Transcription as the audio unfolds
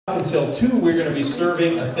Until 2, we're going to be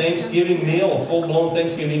serving a Thanksgiving meal, a full-blown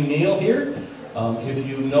Thanksgiving meal here. If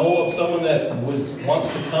you know of someone that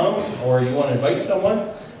wants to come, or you want to invite someone,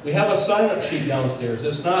 we have a sign-up sheet downstairs.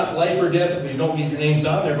 It's not life or death if you don't get your names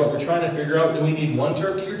on there, but we're trying to figure out, do we need 1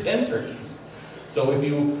 turkey or 10 turkeys? So if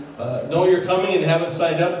you know you're coming and haven't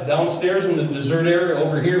signed up, downstairs in the dessert area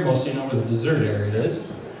over here, most of you know where the dessert area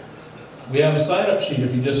is, we have a sign-up sheet.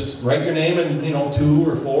 If you just write your name and 2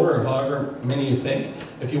 or 4 or however many you think.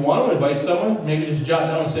 If you want to invite someone, maybe just jot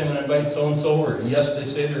down and say, I'm going to invite so-and-so, or yes, they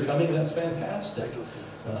say they're coming. That's fantastic.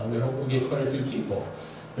 We hope we get quite a few people.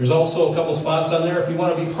 There's also a couple spots on there if you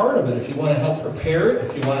want to be part of it, if you want to help prepare it,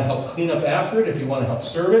 if you want to help clean up after it, if you want to help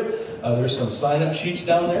serve it. There's some sign-up sheets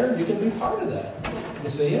down there. You can be part of that. You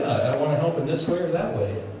say, yeah, I want to help in this way or that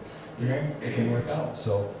way. And, it can work out.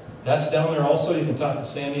 So that's down there also. You can talk to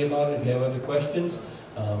Sandy about it if you have other questions.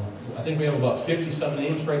 I think we have about 50-some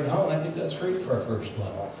names right now, and I think that's great for our first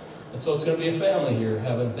one. And so it's going to be a family here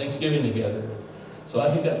having Thanksgiving together. So I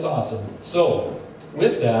think that's awesome. So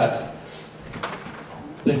with that,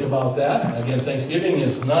 think about that. Again, Thanksgiving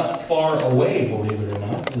is not far away, believe it or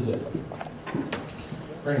not, is it?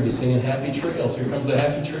 We're going to be singing Happy Trails. Here comes the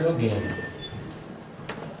Happy Trail game.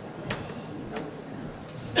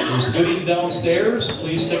 There's goodies downstairs.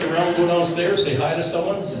 Please stick around, go downstairs, say hi to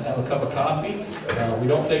someone, have a cup of coffee. We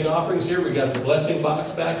don't take offerings here. We got the blessing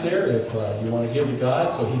box back there if you want to give to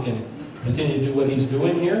God so He can continue to do what He's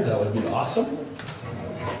doing here. That would be awesome.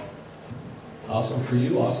 Awesome for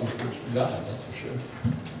you, awesome for God, that's for sure.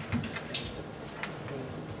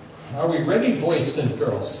 Are we ready, boys and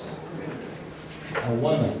girls? A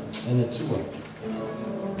 1 and a 2.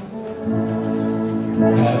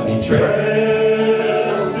 Happy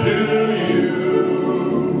trails to you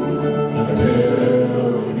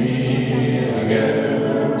until we meet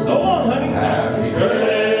again. So long, honey. Happy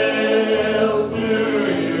trails to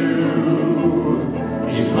you.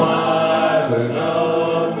 Keep smiling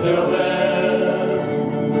until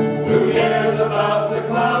then. Who cares about the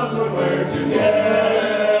clouds when we're together?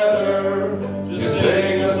 Just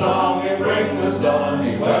sing a song and bring the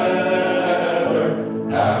sunny weather.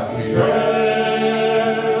 Happy trails.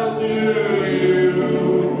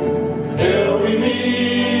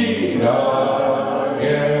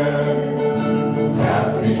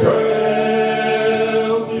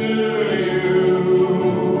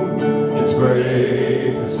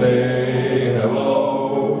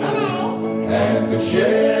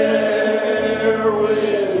 Share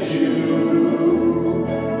with you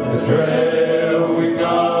the trail we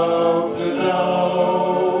come to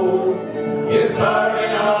know. It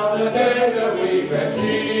started on the day that we met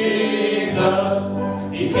Jesus.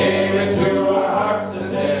 He came into our hearts and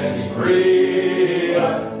then He freed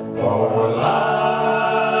us for a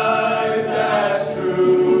life that's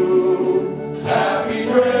true. Happy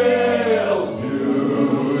trails to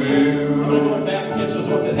you. I'm going back and catch us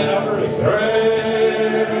with the head out early.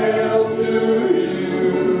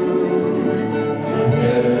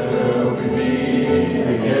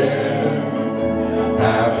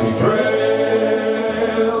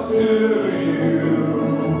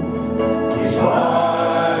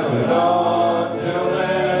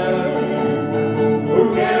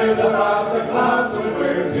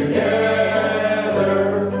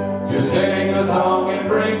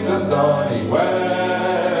 Sunny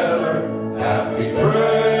weather, happy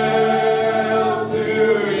trails to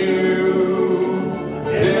you,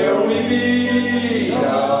 till we meet again.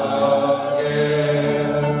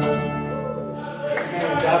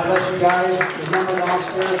 God bless you guys. Remember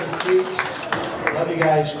downstairs the seats. Love you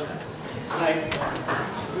guys. Good night.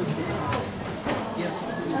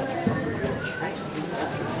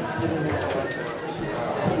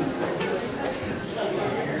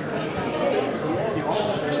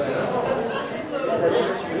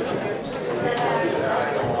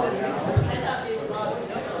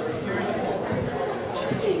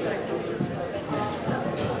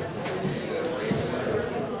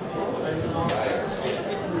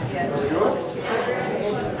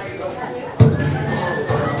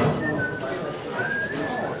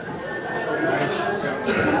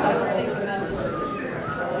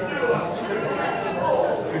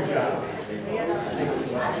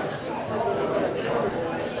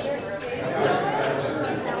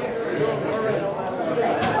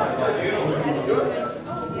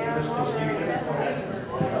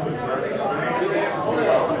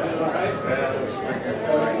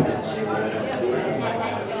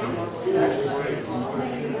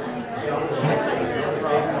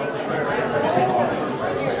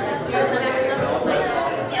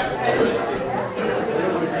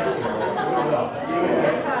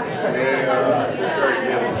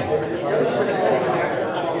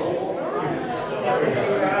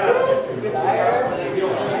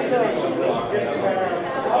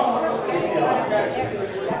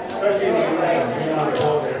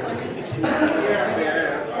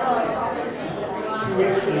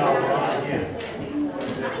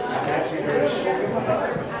 Actually, there's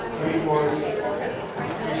 3 more.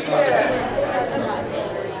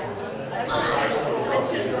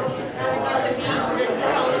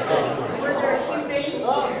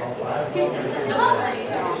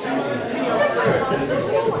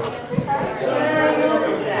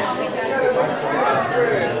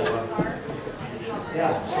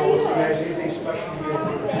 Yeah, so if you guys need anything special, you guys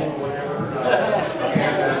need to do whatever.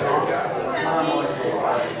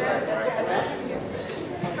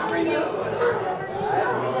 How are you?